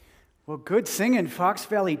Well, good singing, Fox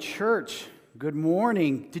Valley Church. Good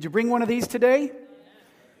morning. Did you bring one of these today?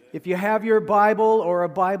 If you have your Bible or a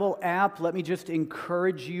Bible app, let me just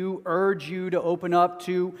urge you to open up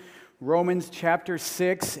to Romans chapter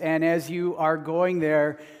 6. And as you are going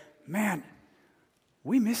there, man,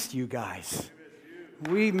 we missed you guys.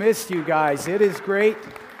 We missed you guys. It is great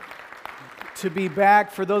to be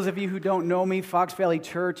back. For those of you who don't know me, Fox Valley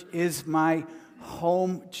Church is my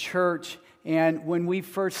home church. And when we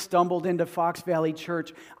first stumbled into Fox Valley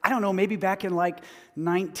Church, I don't know, maybe back in like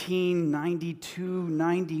 1992,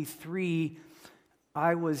 93,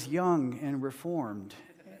 I was young and reformed.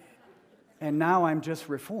 And now I'm just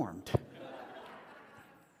reformed.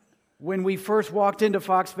 When we first walked into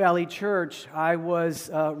Fox Valley Church, I was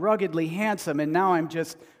ruggedly handsome, and now I'm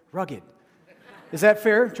just rugged. Is that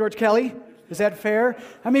fair, George Kelly? Is that fair?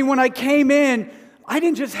 I mean, when I came in, I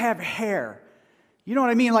didn't just have hair. You know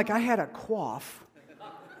what I mean? Like I had a coif.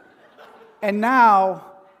 And now,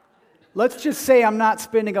 let's just say I'm not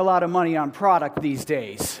spending a lot of money on product these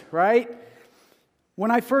days, right?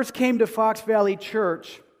 When I first came to Fox Valley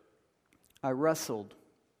Church, I wrestled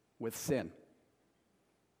with sin.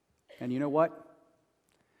 And you know what?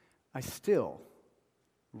 I still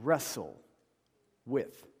wrestle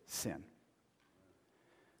with sin.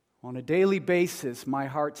 On a daily basis, my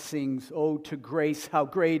heart sings, "Oh, to grace, how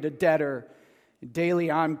great a debtor daily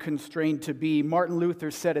I'm constrained to be." Martin Luther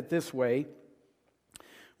said it this way: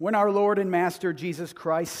 when our Lord and Master Jesus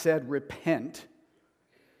Christ said, "Repent,"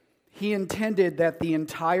 he intended that the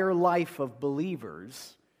entire life of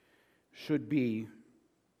believers should be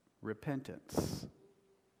repentance.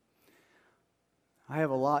 I have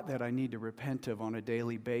a lot that I need to repent of on a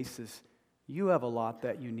daily basis. You have a lot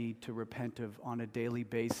that you need to repent of on a daily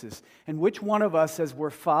basis. And which one of us, as we're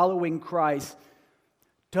following Christ,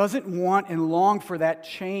 doesn't want and long for that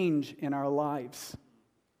change in our lives?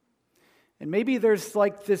 And maybe there's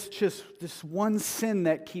like this one sin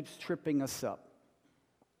that keeps tripping us up.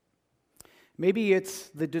 Maybe it's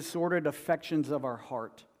the disordered affections of our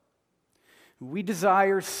heart. We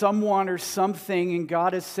desire someone or something, and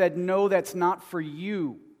God has said, no, that's not for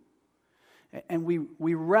you. And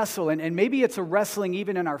we wrestle, and maybe it's a wrestling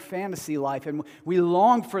even in our fantasy life, and we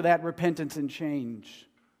long for that repentance and change.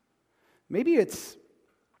 Maybe it's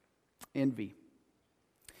envy.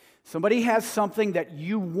 Somebody has something that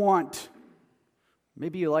you want.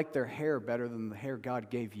 Maybe you like their hair better than the hair God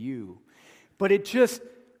gave you. But it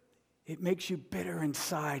makes you bitter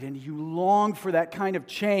inside, and you long for that kind of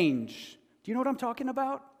change. Do you know what I'm talking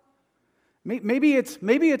about? Maybe it's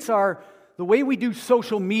the way we do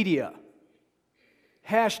social media.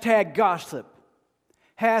 Hashtag gossip.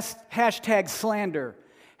 Hashtag slander.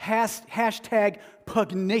 Hashtag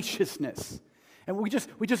pugnaciousness. And we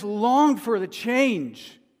just long for the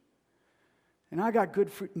change. And I got good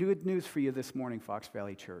news for you this morning, Fox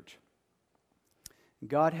Valley Church.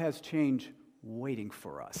 God has change waiting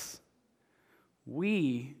for us.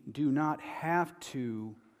 We do not have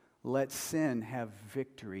to let sin have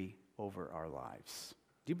victory over our lives.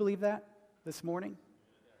 Do you believe that this morning?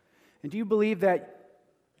 And do you believe that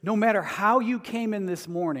no matter how you came in this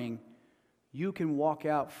morning, you can walk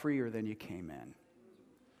out freer than you came in?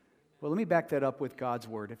 Well, let me back that up with God's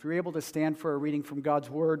Word. If you're able to stand for a reading from God's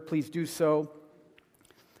Word, please do so.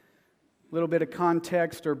 A little bit of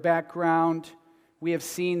context or background. We have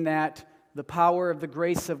seen that the power of the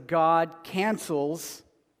grace of God cancels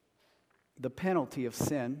the penalty of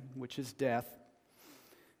sin, which is death.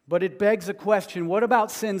 But it begs a question: what about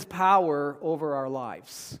sin's power over our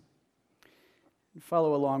lives?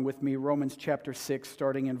 Follow along with me, Romans chapter 6,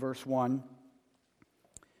 starting in verse 1.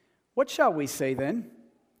 What shall we say then?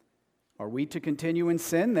 Are we to continue in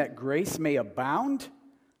sin that grace may abound?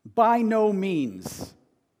 By no means.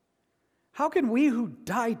 How can we who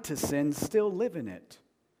died to sin still live in it?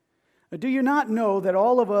 Do you not know that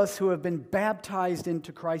all of us who have been baptized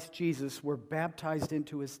into Christ Jesus were baptized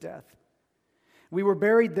into his death? We were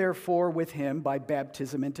buried, therefore, with him by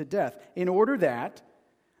baptism into death, in order that,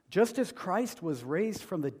 just as Christ was raised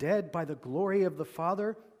from the dead by the glory of the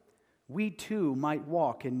Father, we too might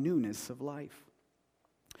walk in newness of life.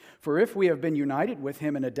 For if we have been united with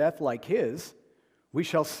him in a death like his, we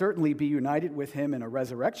shall certainly be united with him in a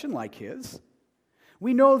resurrection like his.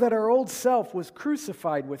 We know that our old self was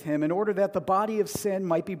crucified with him in order that the body of sin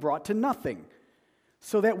might be brought to nothing,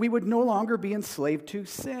 so that we would no longer be enslaved to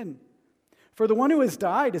sin. For the one who has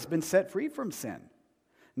died has been set free from sin.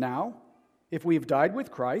 Now, if we have died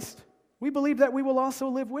with Christ, we believe that we will also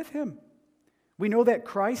live with him. We know that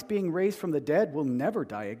Christ, being raised from the dead, will never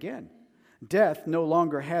die again. Death no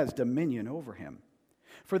longer has dominion over him.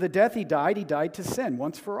 For the death he died to sin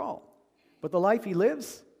once for all. But the life he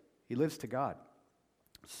lives He lives to God.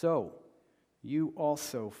 So, you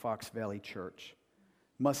also, Fox Valley Church,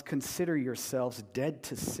 must consider yourselves dead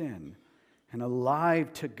to sin and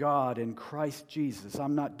alive to God in Christ Jesus.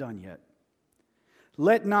 I'm not done yet.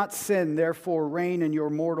 Let not sin, therefore, reign in your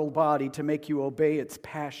mortal body to make you obey its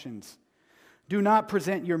passions. Do not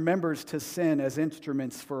present your members to sin as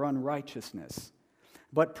instruments for unrighteousness,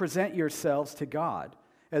 but present yourselves to God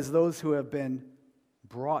as those who have been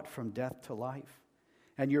brought from death to life,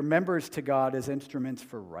 and your members to God as instruments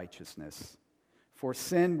for righteousness. For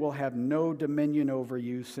sin will have no dominion over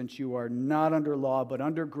you, since you are not under law, but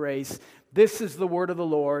under grace. This is the word of the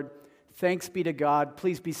Lord. Thanks be to God.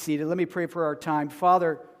 Please be seated. Let me pray for our time.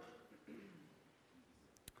 Father,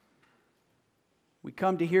 we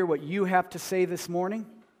come to hear what you have to say this morning.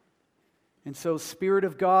 And so, Spirit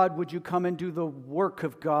of God, would you come and do the work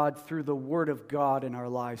of God through the word of God in our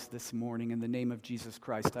lives this morning? In the name of Jesus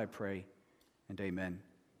Christ, I pray, and amen.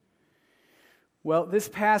 Well, this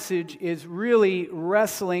passage is really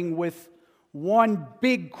wrestling with one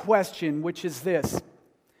big question, which is this: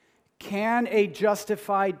 can a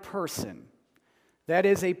justified person, that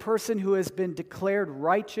is, a person who has been declared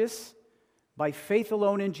righteous by faith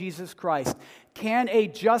alone in Jesus Christ, can a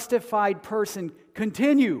justified person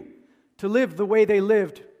continue to live the way they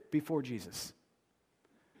lived before Jesus?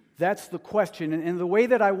 That's the question. And the way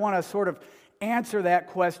that I want to sort of answer that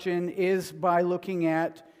question is by looking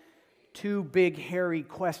at two big, hairy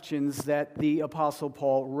questions that the Apostle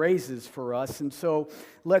Paul raises for us. And so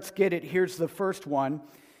let's get it. Here's the first one.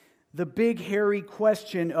 The big, hairy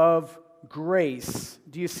question of grace.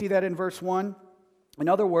 Do you see that in verse 1? In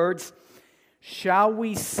other words, shall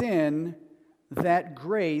we sin that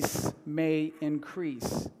grace may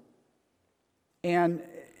increase? And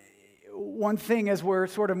one thing as we're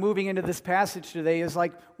sort of moving into this passage today is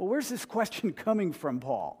like, well, where's this question coming from,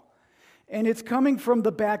 Paul? And it's coming from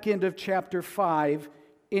the back end of chapter 5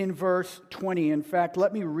 in verse 20. In fact,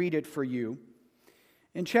 let me read it for you.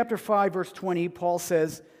 In chapter 5, verse 20, Paul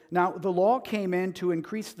says, now the law came in to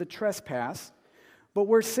increase the trespass, but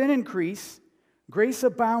where sin increased, grace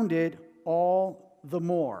abounded all the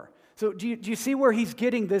more. So do you see where he's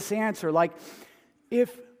getting this answer? Like,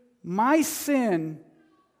 if my sin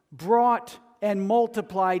brought and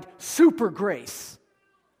multiplied super grace,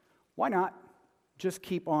 why not just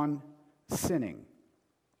keep on sinning?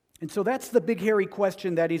 And so that's the big hairy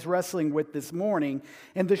question that he's wrestling with this morning.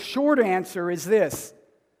 And the short answer is this: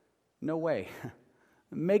 no way.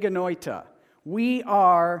 Meganoita. We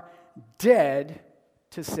are dead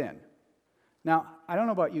to sin. Now, I don't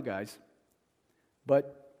know about you guys,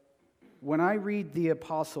 but when I read the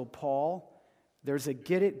Apostle Paul, there's a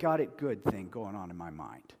get it, got it good thing going on in my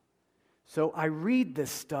mind. So I read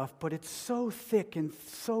this stuff, but it's so thick and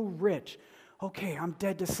so rich. Okay, I'm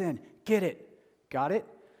dead to sin. Get it. Got it?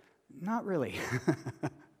 Not really.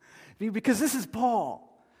 Because this is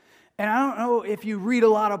Paul. And I don't know if you read a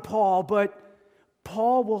lot of Paul, but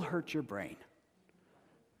Paul will hurt your brain.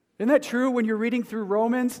 Isn't that true when you're reading through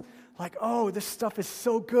Romans? Like, oh, this stuff is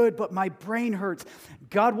so good, but my brain hurts.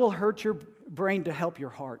 God will hurt your brain to help your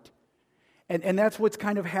heart. And that's what's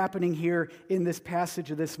kind of happening here in this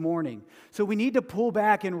passage of this morning. So we need to pull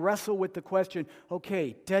back and wrestle with the question,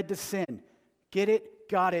 okay, dead to sin. Get it,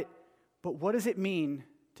 got it, but what does it mean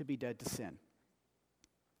to be dead to sin?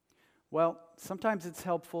 Well, sometimes it's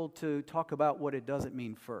helpful to talk about what it doesn't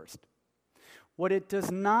mean first. What it does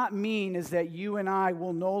not mean is that you and I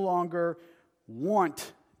will no longer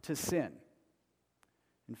want to sin.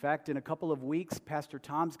 In fact, in a couple of weeks, Pastor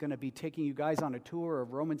Tom's going to be taking you guys on a tour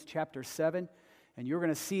of Romans chapter 7, and you're going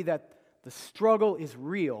to see that the struggle is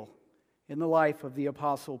real in the life of the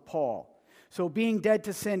Apostle Paul. So being dead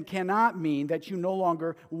to sin cannot mean that you no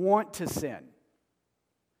longer want to sin.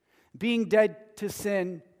 Being dead to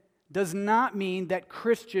sin does not mean that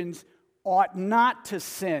Christians ought not to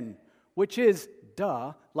sin, which is,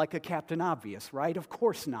 duh, like a Captain Obvious, right? Of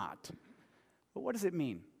course not. But what does it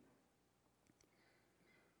mean?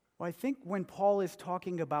 Well, I think when Paul is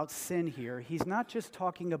talking about sin here, he's not just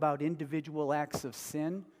talking about individual acts of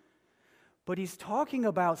sin, but he's talking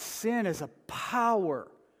about sin as a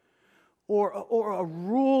power or a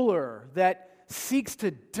ruler that seeks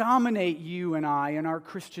to dominate you and I in our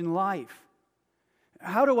Christian life.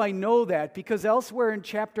 How do I know that? Because elsewhere in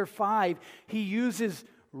chapter 5, he uses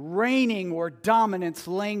reigning or dominance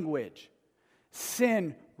language.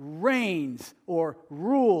 Sin reigns or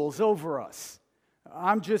rules over us.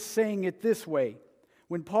 I'm just saying it this way.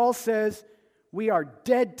 When Paul says we are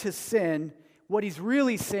dead to sin, what he's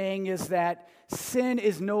really saying is that sin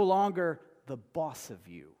is no longer the boss of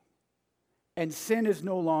you. And sin is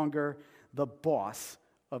no longer the boss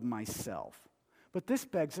of myself. But this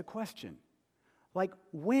begs a question. Like,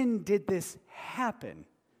 when did this happen?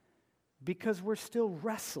 Because we're still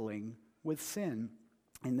wrestling with sin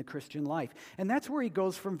in the Christian life. And that's where he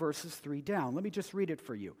goes from verses 3 down. Let me just read it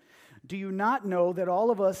for you. Do you not know that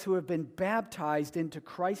all of us who have been baptized into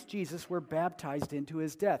Christ Jesus were baptized into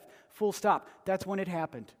his death? Full stop. That's when it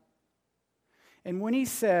happened. And when he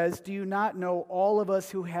says, do you not know all of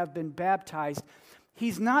us who have been baptized,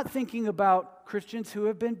 he's not thinking about Christians who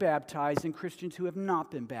have been baptized and Christians who have not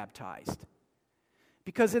been baptized.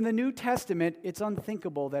 Because in the New Testament, it's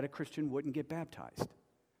unthinkable that a Christian wouldn't get baptized.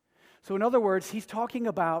 So in other words, he's talking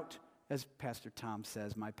about, as Pastor Tom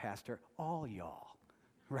says, my pastor, all y'all,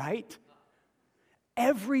 right?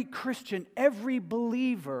 Every Christian, every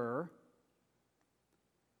believer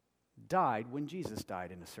died when Jesus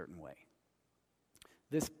died in a certain way.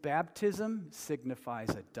 This baptism signifies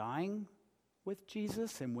a dying with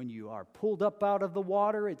Jesus, and when you are pulled up out of the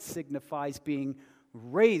water, it signifies being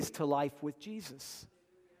raised to life with Jesus.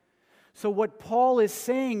 So what Paul is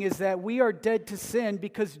saying is that we are dead to sin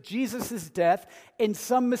because Jesus' death, in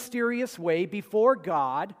some mysterious way before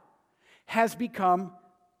God, has become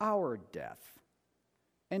our death.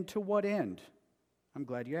 And to what end? I'm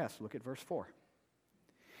glad you asked. Look at verse 4.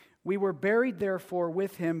 We were buried, therefore,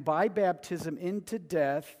 with him by baptism into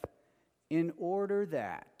death, in order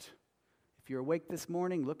that. If you're awake this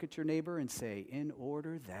morning, look at your neighbor and say, in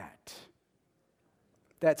order that.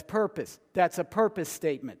 That's purpose. That's a purpose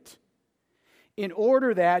statement. In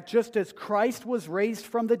order that, just as Christ was raised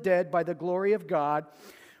from the dead by the glory of God,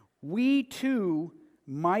 we too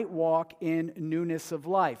might walk in newness of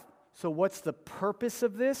life. So what's the purpose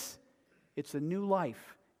of this? It's a new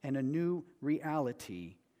life and a new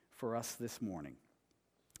reality for us this morning.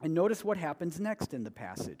 And notice what happens next in the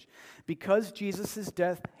passage. Because Jesus'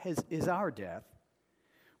 death is our death,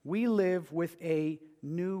 we live with a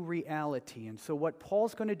new reality. And so what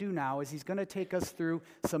Paul's going to do now is he's going to take us through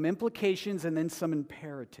some implications and then some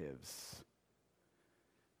imperatives.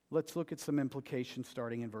 Let's look at some implications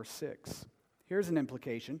starting in verse 6. Here's an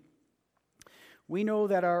implication. We know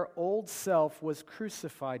that our old self was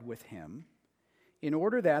crucified with him in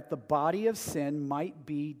order that the body of sin might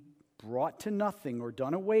be brought to nothing or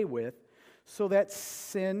done away with, so that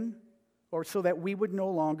we would no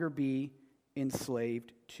longer be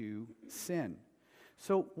enslaved to sin.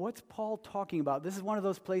 So what's Paul talking about? This is one of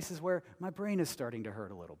those places where my brain is starting to hurt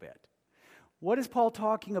a little bit. What is Paul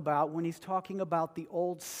talking about when he's talking about the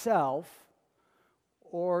old self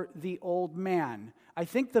or the old man? I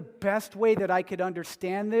think the best way that I could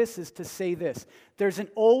understand this is to say this. There's an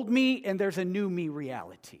old me and there's a new me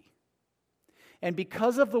reality. And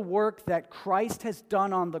because of the work that Christ has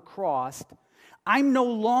done on the cross, I'm no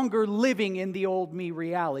longer living in the old me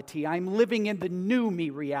reality. I'm living in the new me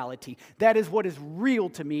reality. That is what is real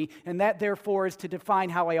to me, and that therefore is to define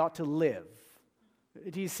how I ought to live.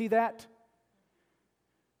 Do you see that?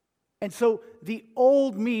 And so the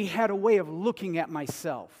old me had a way of looking at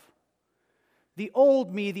myself. The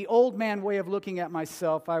old me, the old man way of looking at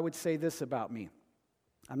myself, I would say this about me.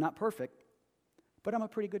 I'm not perfect, but I'm a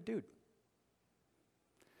pretty good dude.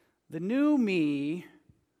 The new me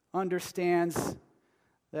understands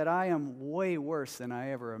that I am way worse than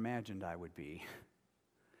I ever imagined I would be.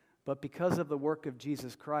 But because of the work of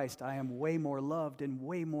Jesus Christ, I am way more loved and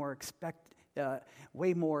way more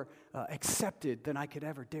accepted than I could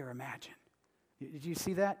ever dare imagine. Did you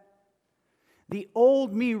see that? The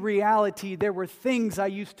old me reality, there were things I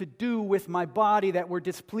used to do with my body that were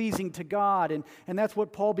displeasing to God. And that's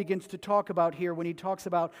what Paul begins to talk about here when he talks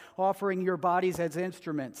about offering your bodies as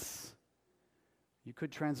instruments. You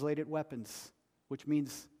could translate it weapons, which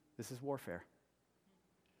means this is warfare.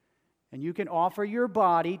 And you can offer your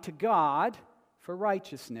body to God for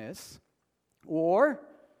righteousness, or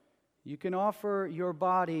you can offer your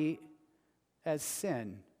body as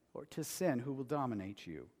sin, or to sin who will dominate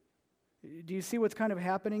you. Do you see what's kind of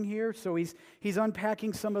happening here? So he's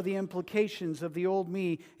unpacking some of the implications of the old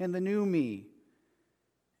me and the new me.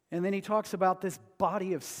 And then he talks about this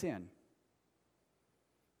body of sin.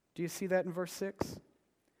 Do you see that in verse 6?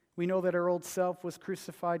 We know that our old self was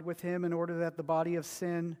crucified with him in order that the body of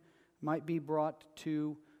sin might be brought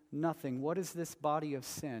to nothing. What is this body of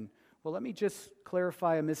sin? Well, let me just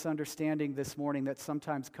clarify a misunderstanding this morning that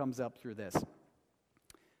sometimes comes up through this.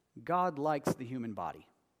 God likes the human body.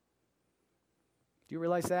 Do you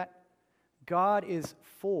realize that? God is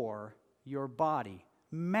for your body.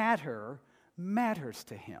 Matter matters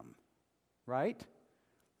to him, right?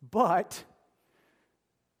 But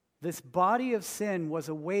this body of sin was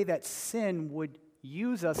a way that sin would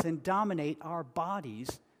use us and dominate our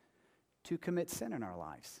bodies to commit sin in our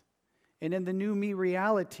lives. And in the new me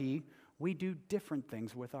reality, we do different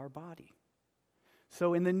things with our body.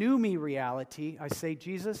 So in the new me reality, I say,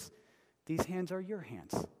 Jesus, these hands are your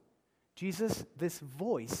hands. Jesus, this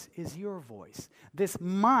voice is your voice. This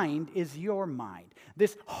mind is your mind.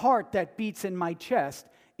 This heart that beats in my chest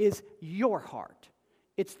is your heart.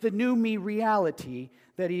 It's the new me reality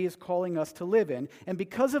that he is calling us to live in. And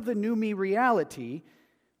because of the new me reality,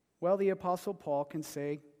 well, the Apostle Paul can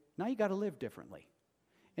say, now you got to live differently.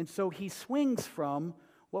 And so he swings from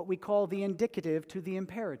what we call the indicative to the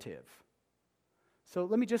imperative. So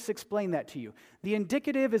let me just explain that to you. The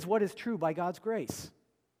indicative is what is true by God's grace.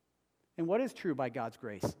 And what is true by God's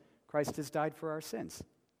grace? Christ has died for our sins.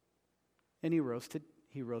 And he rose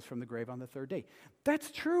from the grave on the third day.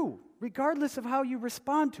 That's true. Regardless of how you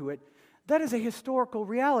respond to it, that is a historical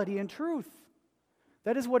reality and truth.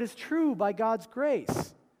 That is what is true by God's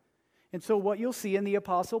grace. And so what you'll see in the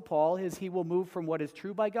Apostle Paul is he will move from what is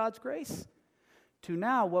true by God's grace to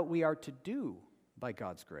now what we are to do by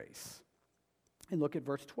God's grace. And look at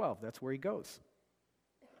verse 12. That's where he goes.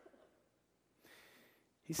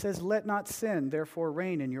 He says, let not sin therefore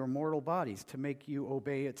reign in your mortal bodies to make you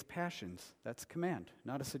obey its passions. That's a command,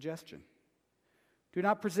 not a suggestion. Do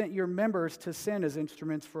not present your members to sin as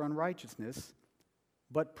instruments for unrighteousness,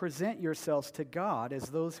 but present yourselves to God as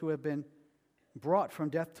those who have been brought from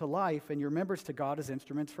death to life, and your members to God as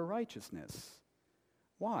instruments for righteousness.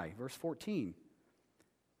 Why? Verse 14.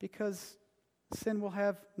 Because sin will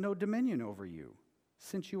have no dominion over you,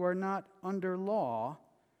 since you are not under law,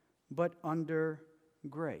 but under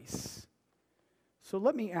grace. So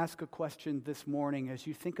let me ask a question this morning as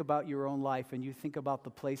you think about your own life and you think about the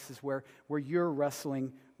places where you're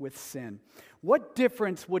wrestling with sin. What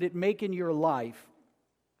difference would it make in your life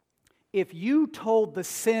if you told the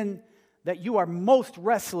sin that you are most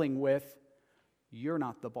wrestling with, you're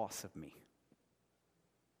not the boss of me?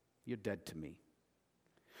 You're dead to me.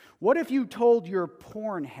 What if you told your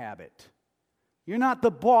porn habit, you're not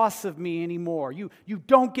the boss of me anymore. You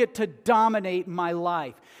don't get to dominate my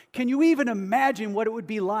life. Can you even imagine what it would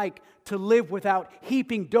be like to live without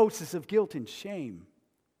heaping doses of guilt and shame?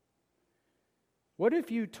 What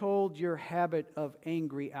if you told your habit of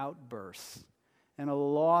angry outbursts and a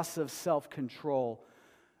loss of self-control,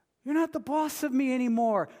 you're not the boss of me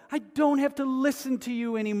anymore. I don't have to listen to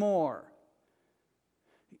you anymore.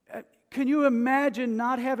 Can you imagine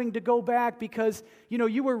not having to go back because,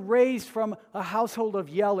 you were raised from a household of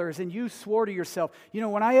yellers and you swore to yourself,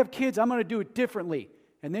 when I have kids, I'm going to do it differently.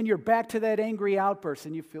 And then you're back to that angry outburst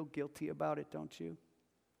and you feel guilty about it, don't you?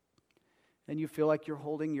 And you feel like you're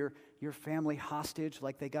holding your family hostage,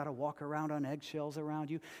 like they got to walk around on eggshells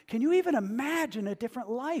around you. Can you even imagine a different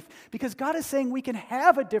life? Because God is saying we can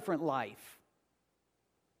have a different life.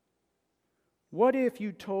 What if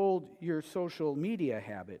you told your social media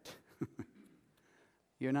habit,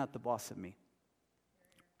 you're not the boss of me?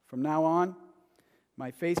 From now on,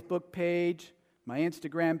 my Facebook page, my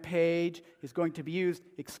Instagram page is going to be used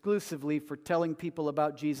exclusively for telling people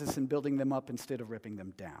about Jesus and building them up instead of ripping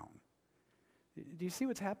them down. Do you see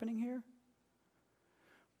what's happening here?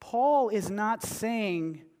 Paul is not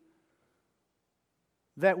saying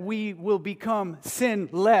that we will become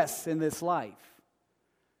sinless in this life.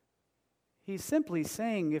 He's simply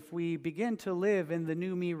saying if we begin to live in the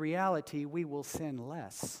new me reality, we will sin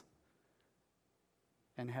less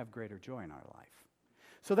and have greater joy in our life.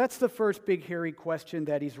 So that's the first big hairy question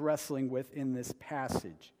that he's wrestling with in this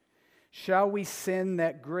passage. Shall we sin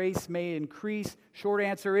that grace may increase? Short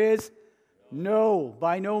answer is no,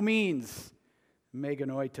 by no means.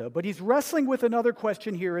 Meganoita. But he's wrestling with another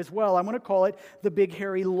question here as well. I'm going to call it the big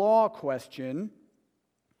hairy law question.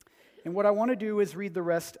 And what I want to do is read the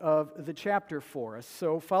rest of the chapter for us.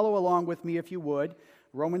 So follow along with me if you would.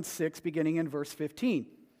 Romans 6, beginning in verse 15.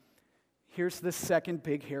 Here's the second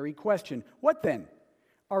big hairy question. What then?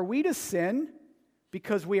 Are we to sin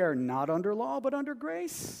because we are not under law but under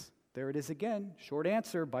grace? There it is again. Short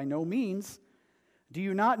answer, by no means. Do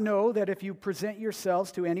you not know that if you present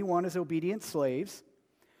yourselves to anyone as obedient slaves,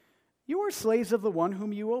 you are slaves of the one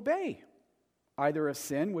whom you obey, either of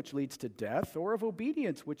sin, which leads to death, or of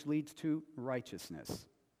obedience, which leads to righteousness?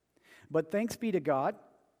 But thanks be to God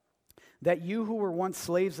that you who were once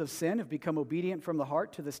slaves of sin have become obedient from the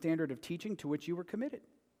heart to the standard of teaching to which you were committed.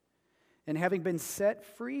 And having been set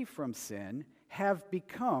free from sin, have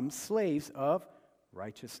become slaves of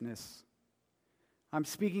righteousness. I'm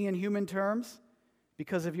speaking in human terms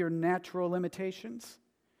because of your natural limitations.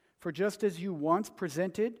 For just as you once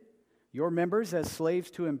presented your members as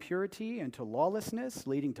slaves to impurity and to lawlessness,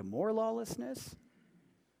 leading to more lawlessness,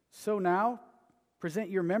 so now present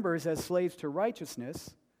your members as slaves to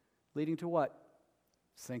righteousness, leading to what?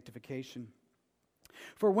 Sanctification.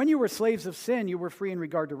 For when you were slaves of sin, you were free in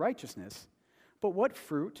regard to righteousness. But what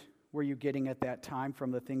fruit were you getting at that time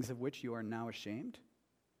from the things of which you are now ashamed?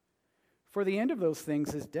 For the end of those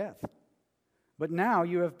things is death. But now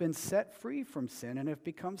you have been set free from sin and have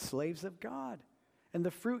become slaves of God. And the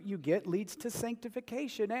fruit you get leads to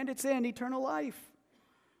sanctification, and its end, eternal life.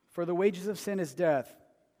 For the wages of sin is death,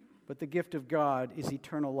 but the gift of God is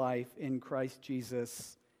eternal life in Christ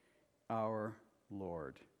Jesus our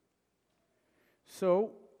Lord.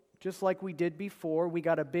 So, just like we did before, we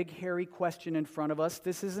got a big, hairy question in front of us.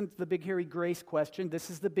 This isn't the big, hairy grace question. This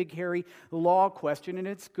is the big, hairy law question, and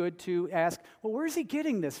it's good to ask, well, where is he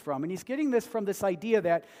getting this from? And he's getting this from this idea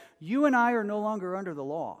that you and I are no longer under the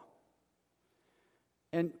law.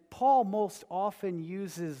 And Paul most often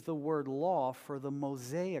uses the word law for the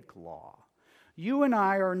Mosaic law. You and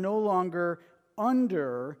I are no longer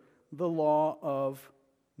under the law of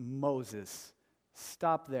Moses.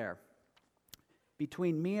 Stop there.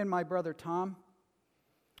 Between me and my brother Tom,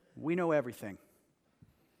 we know everything.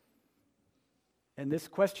 And this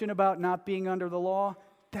question about not being under the law,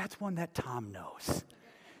 that's one that Tom knows.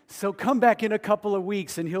 So come back in a couple of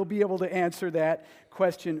weeks and he'll be able to answer that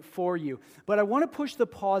question for you. But I want to push the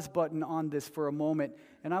pause button on this for a moment,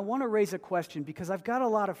 and I want to raise a question because I've got a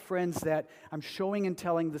lot of friends that I'm showing and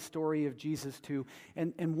telling the story of Jesus to,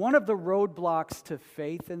 and one of the roadblocks to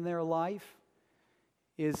faith in their life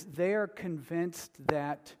is they are convinced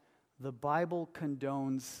that the Bible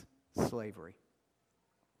condones slavery.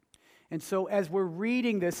 And so as we're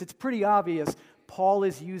reading this, it's pretty obvious Paul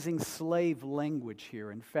is using slave language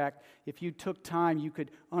here. In fact, if you took time, you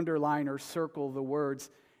could underline or circle the words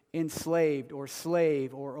enslaved or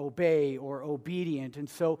slave or obey or obedient. And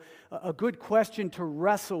so a good question to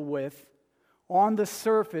wrestle with on the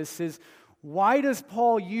surface is, why does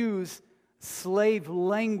Paul use slave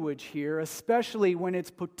language here, especially when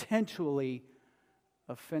it's potentially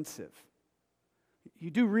offensive? You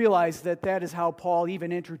do realize that that is how Paul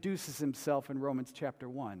even introduces himself in Romans chapter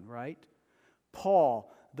 1, right? Paul,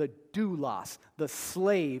 the doulos, the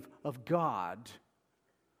slave of God.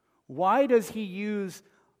 Why does he use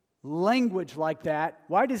language like that?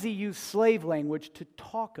 Why does he use slave language to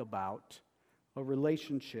talk about a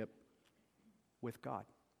relationship with God?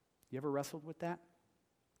 You ever wrestled with that?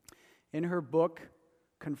 In her book,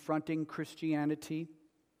 Confronting Christianity,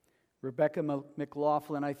 Rebecca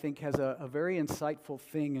McLaughlin, I think, has a very insightful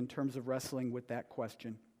thing in terms of wrestling with that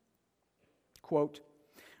question. Quote,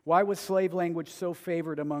 why was slave language so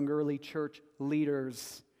favored among early church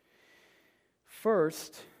leaders?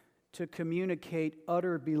 First, to communicate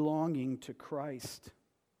utter belonging to Christ.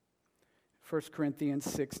 1 Corinthians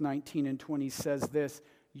 6:19 and 20 says this,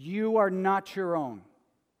 you are not your own.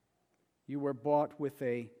 You were bought with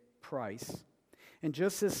a price. And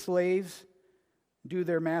just as slaves do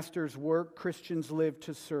their master's work, Christians live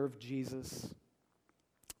to serve Jesus.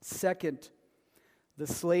 Second, the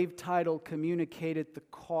slave title communicated the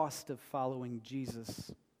cost of following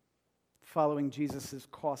Jesus. Following Jesus is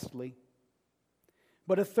costly.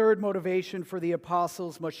 But a third motivation for the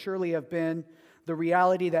apostles must surely have been the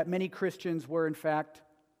reality that many Christians were, in fact,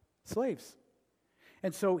 slaves.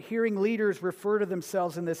 And so hearing leaders refer to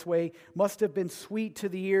themselves in this way must have been sweet to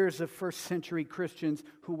the ears of first century Christians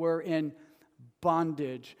who were in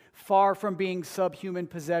bondage. Far from being subhuman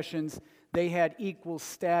possessions, they had equal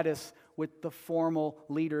status with the formal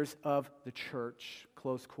leaders of the church.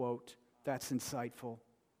 Close quote. That's insightful.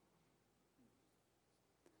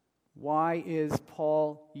 Why is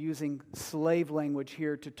Paul using slave language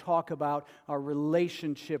here to talk about our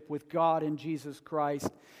relationship with God and Jesus Christ?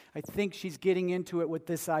 I think she's getting into it with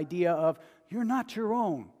this idea of you're not your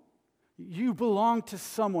own. You belong to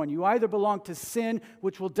someone. You either belong to sin,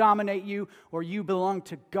 which will dominate you, or you belong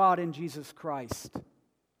to God and Jesus Christ.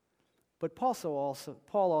 But Paul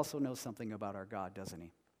also knows something about our God, doesn't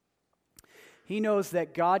he? He knows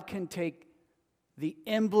that God can take the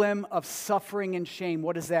emblem of suffering and shame.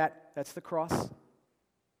 What is that? That's the cross.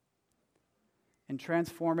 And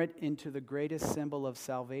transform it into the greatest symbol of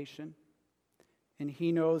salvation. And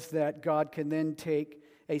he knows that God can then take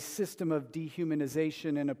a system of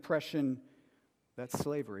dehumanization and oppression, that's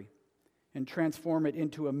slavery, and transform it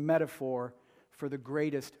into a metaphor for the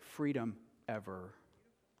greatest freedom ever.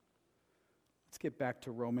 Let's get back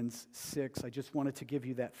to Romans 6. I just wanted to give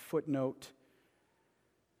you that footnote.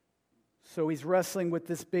 So he's wrestling with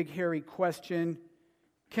this big, hairy question,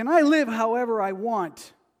 can I live however I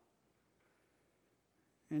want?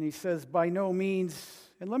 And he says, by no means.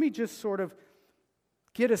 And let me just sort of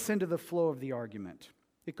get us into the flow of the argument.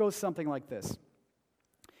 It goes something like this.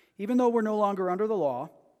 Even though we're no longer under the law,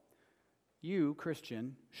 you,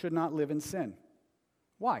 Christian, should not live in sin.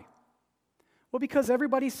 Why? Well, because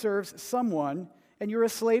everybody serves someone, and you're a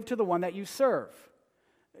slave to the one that you serve.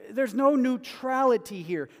 There's no neutrality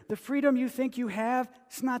here. The freedom you think you have,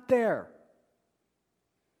 it's not there.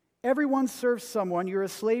 Everyone serves someone. You're a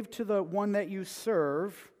slave to the one that you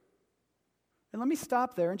serve. And let me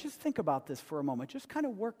stop there and just think about this for a moment. Just kind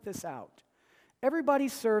of work this out. Everybody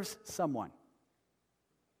serves someone.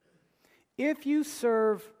 If you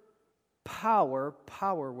serve power,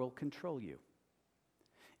 power will control you.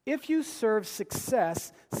 If you serve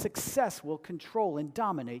success, success will control and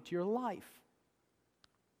dominate your life.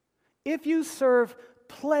 If you serve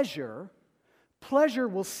pleasure, pleasure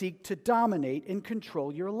will seek to dominate and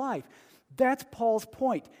control your life. That's Paul's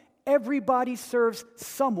point. Everybody serves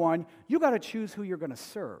someone. You got to choose who you're going to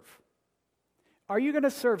serve. Are you going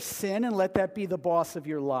to serve sin and let that be the boss of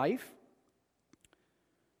your life?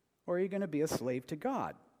 Or are you going to be a slave to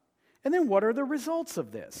God? And then what are the results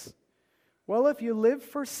of this? Well, if you live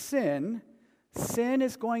for sin, sin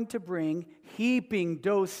is going to bring heaping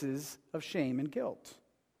doses of shame and guilt.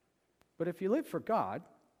 But if you live for God,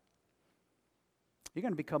 you're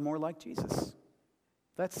going to become more like Jesus.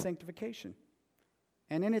 That's sanctification.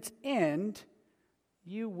 And in its end,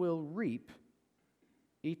 you will reap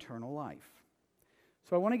eternal life.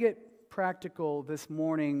 So I want to get practical this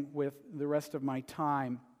morning with the rest of my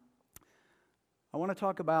time. I want to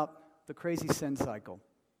talk about the crazy sin cycle.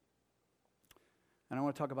 And I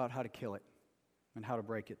want to talk about how to kill it and how to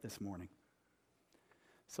break it this morning.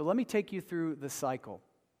 So let me take you through the cycle.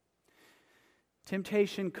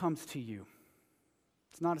 Temptation comes to you.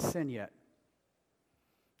 It's not a sin yet.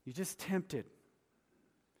 You're just tempted.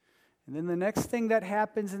 And then the next thing that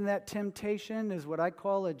happens in that temptation is what I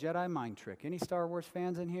call a Jedi mind trick. Any Star Wars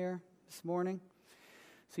fans in here this morning?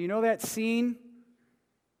 So you know that scene?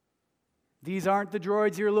 These aren't the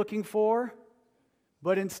droids you're looking for.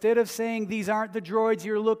 But instead of saying these aren't the droids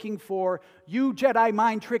you're looking for, you Jedi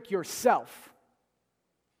mind trick yourself.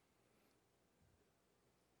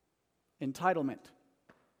 Entitlement.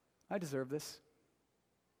 I deserve this.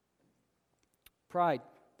 Pride.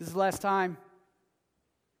 This is the last time.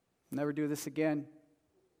 Never do this again.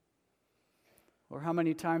 Or how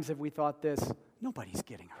many times have we thought this? Nobody's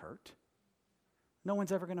getting hurt. No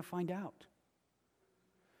one's ever going to find out.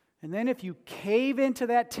 And then if you cave into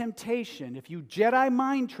that temptation, if you Jedi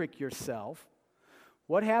mind trick yourself,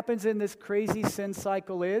 what happens in this crazy sin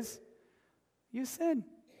cycle is you sin.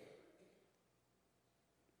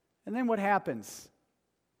 And then what happens?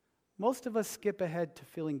 Most of us skip ahead to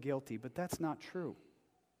feeling guilty, but that's not true.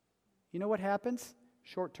 You know what happens?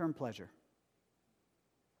 Short-term pleasure.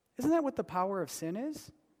 Isn't that what the power of sin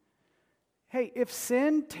is? Hey, if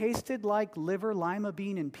sin tasted like liver, lima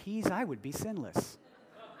bean, and peas, I would be sinless.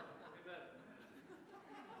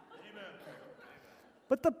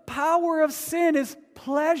 But the power of sin is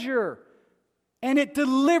pleasure, and it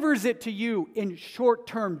delivers it to you in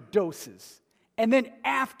short-term doses. And then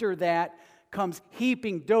after that comes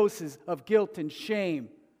heaping doses of guilt and shame.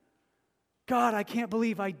 God, I can't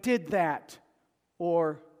believe I did that.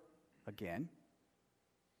 Or, again.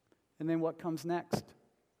 And then what comes next?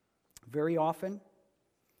 Very often,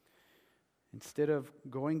 instead of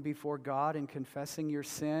going before God and confessing your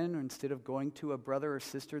sin, or instead of going to a brother or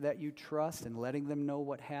sister that you trust and letting them know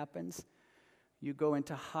what happens, you go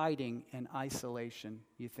into hiding and isolation.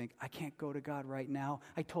 You think, I can't go to God right now.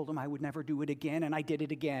 I told him I would never do it again, and I did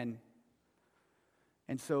it again.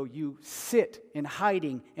 And so you sit in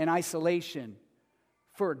hiding and isolation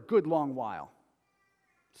for a good long while.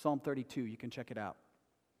 Psalm 32, you can check it out.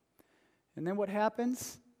 And then what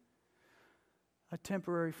happens? A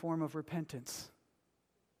temporary form of repentance.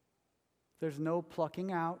 There's no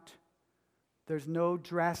plucking out. There's no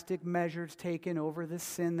drastic measures taken over the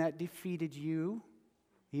sin that defeated you,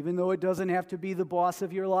 even though it doesn't have to be the boss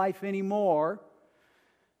of your life anymore.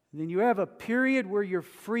 And then you have a period where you're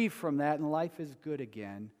free from that and life is good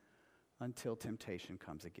again until temptation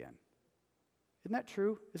comes again. Isn't that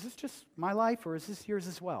true? Is this just my life or is this yours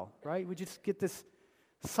as well, right? We just get this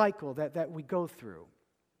cycle that we go through.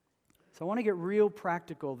 So I want to get real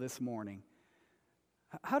practical this morning.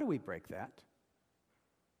 How do we break that?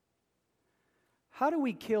 How do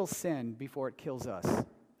we kill sin before it kills us?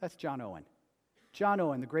 That's John Owen. John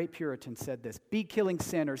Owen, the great Puritan, said this: be killing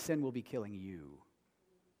sin or sin will be killing you.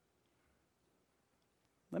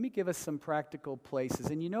 Let me give us some practical places.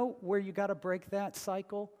 And you know where you got to break that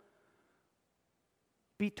cycle?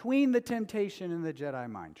 Between the temptation and the Jedi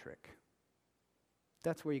mind trick.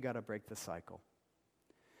 That's where you got to break the cycle.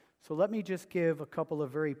 So let me just give a couple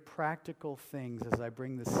of very practical things as I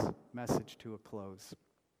bring this message to a close.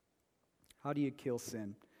 How do you kill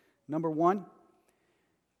sin? Number one,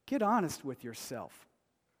 get honest with yourself.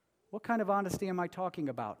 What kind of honesty am I talking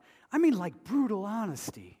about? I mean like brutal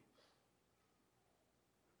honesty.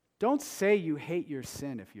 Don't say you hate your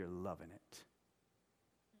sin if you're loving it.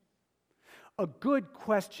 A good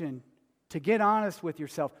question to get honest with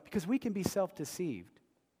yourself, because we can be self-deceived,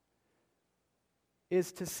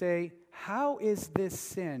 is to say, how is this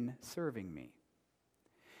sin serving me?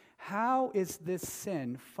 How is this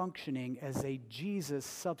sin functioning as a Jesus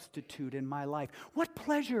substitute in my life? What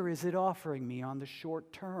pleasure is it offering me on the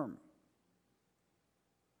short term?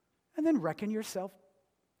 And then reckon yourself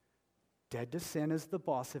dead to sin as the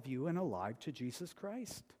boss of you and alive to Jesus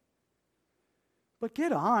Christ. But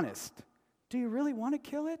get honest. Do you really want to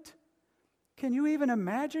kill it? Can you even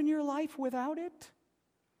imagine your life without it?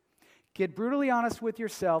 Get brutally honest with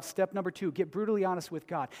yourself. Step number 2, get brutally honest with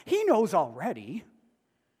God. He knows already,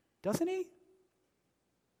 doesn't he?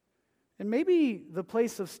 And maybe the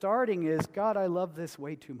place of starting is, God, I love this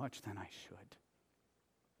way too much than I should.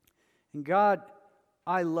 And God,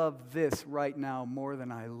 I love this right now more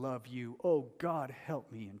than I love you. Oh, God,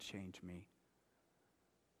 help me and change me.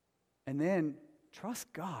 And then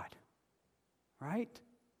trust God, right?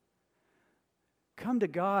 Come to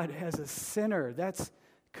God as a sinner. That's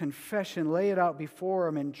confession. Lay it out before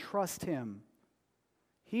Him and trust Him.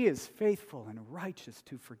 He is faithful and righteous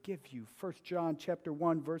to forgive you. 1 John chapter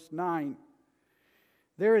 1, verse 9.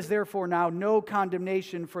 There is therefore now no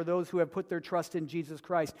condemnation for those who have put their trust in Jesus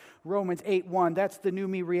Christ. Romans 8:1. That's the new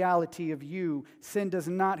me reality of you. Sin does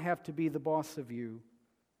not have to be the boss of you.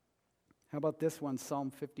 How about this one?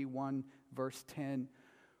 Psalm 51, verse 10.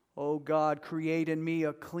 Oh God, create in me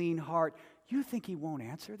a clean heart. You think He won't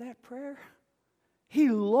answer that prayer? He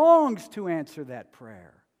longs to answer that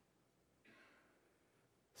prayer.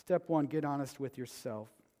 Step 1, get honest with yourself.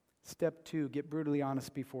 Step 2, get brutally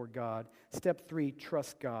honest before God. Step 3,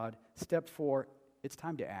 trust God. Step 4, it's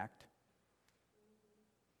time to act.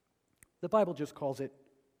 The Bible just calls it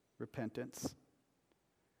repentance.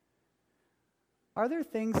 Are there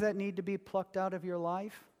things that need to be plucked out of your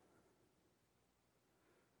life?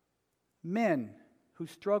 Men who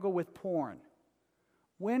struggle with porn,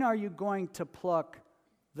 when are you going to pluck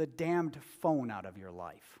the damned phone out of your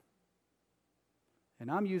life? And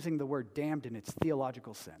I'm using the word damned in its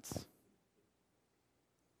theological sense.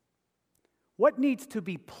 What needs to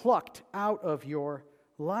be plucked out of your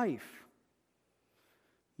life?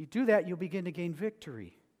 You do that, you'll begin to gain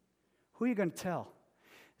victory. Who are you going to tell?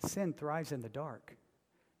 Sin thrives in the dark.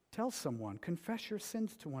 Tell someone, confess your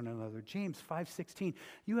sins to one another. James 5:16.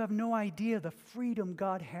 You have no idea the freedom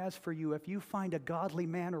God has for you if you find a godly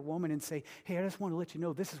man or woman and say, hey, I just want to let you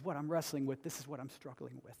know this is what I'm wrestling with, this is what I'm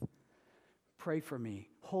struggling with. Pray for me,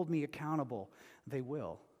 hold me accountable. They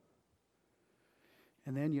will.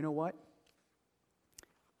 And then, you know what?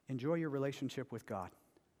 Enjoy your relationship with God.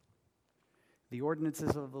 The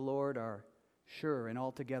ordinances of the Lord are sure and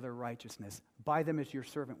altogether righteousness. By them is your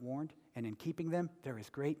servant warned, and in keeping them, there is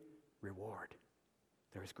great reward.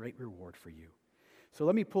 There is great reward for you. So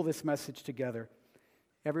let me pull this message together.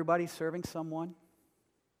 Everybody serving someone.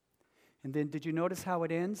 And then did you notice how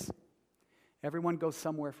it ends? Everyone goes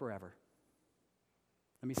somewhere forever.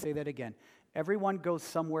 Let me say that again. Everyone goes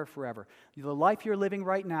somewhere forever. The life you're living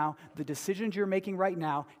right now, the decisions you're making right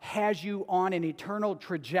now, has you on an eternal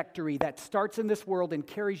trajectory that starts in this world and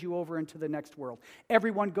carries you over into the next world.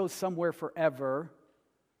 Everyone goes somewhere forever.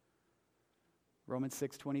 Romans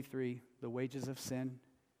 6:23, the wages of sin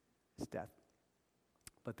is death.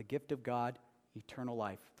 But the gift of God, eternal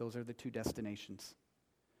life. Those are the two destinations.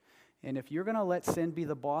 And if you're going to let sin be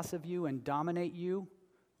the boss of you and dominate you,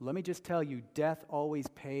 let me just tell you, death always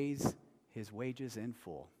pays his wages in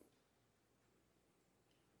full.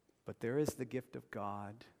 But there is the gift of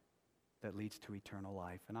God that leads to eternal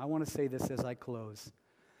life. And I want to say this as I close.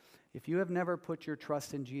 If you have never put your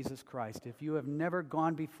trust in Jesus Christ, if you have never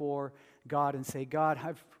gone before God and say, God,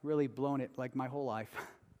 I've really blown it like my whole life.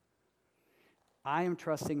 I am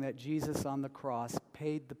trusting that Jesus on the cross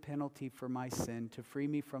paid the penalty for my sin to free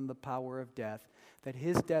me from the power of death, that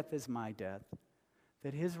his death is my death,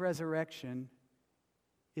 that his resurrection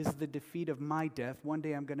is the defeat of my death. One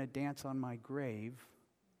day I'm going to dance on my grave.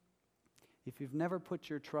 If you've never put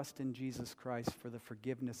your trust in Jesus Christ for the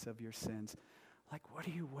forgiveness of your sins, like, what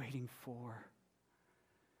are you waiting for?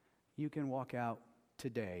 You can walk out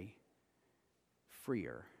today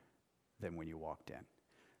freer than when you walked in.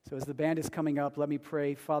 So as the band is coming up, let me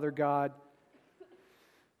pray. Father God,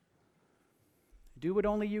 do what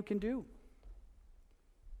only you can do.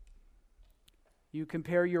 You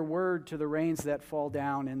compare your word to the rains that fall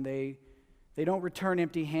down, and they don't return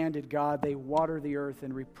empty-handed, God. They water the earth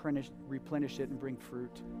and replenish it and bring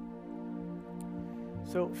fruit.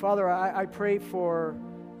 So, Father, I pray for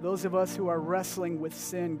those of us who are wrestling with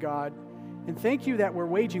sin, God. And thank you that we're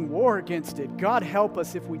waging war against it. God, help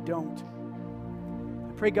us if we don't.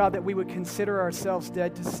 I pray, God, that we would consider ourselves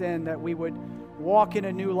dead to sin, that we would walk in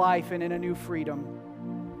a new life and in a new freedom.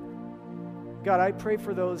 God, I pray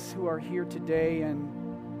for those who are here today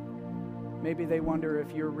and maybe they wonder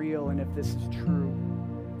if you're real and if this is true.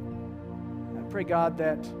 I pray, God,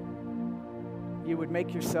 that you would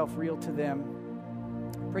make yourself real to them.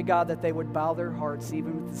 I pray, God, that they would bow their hearts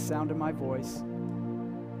even with the sound of my voice.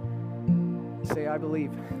 Say, I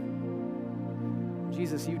believe.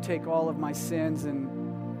 Jesus, you take all of my sins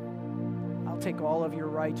and I'll take all of your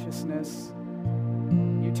righteousness.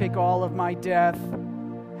 You take all of my death.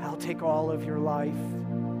 I'll take all of your life.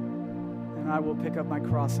 And I will pick up my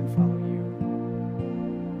cross and follow you.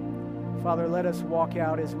 Father, let us walk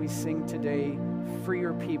out as we sing today,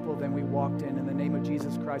 freer people than we walked in. In the name of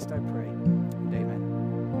Jesus Christ, I pray.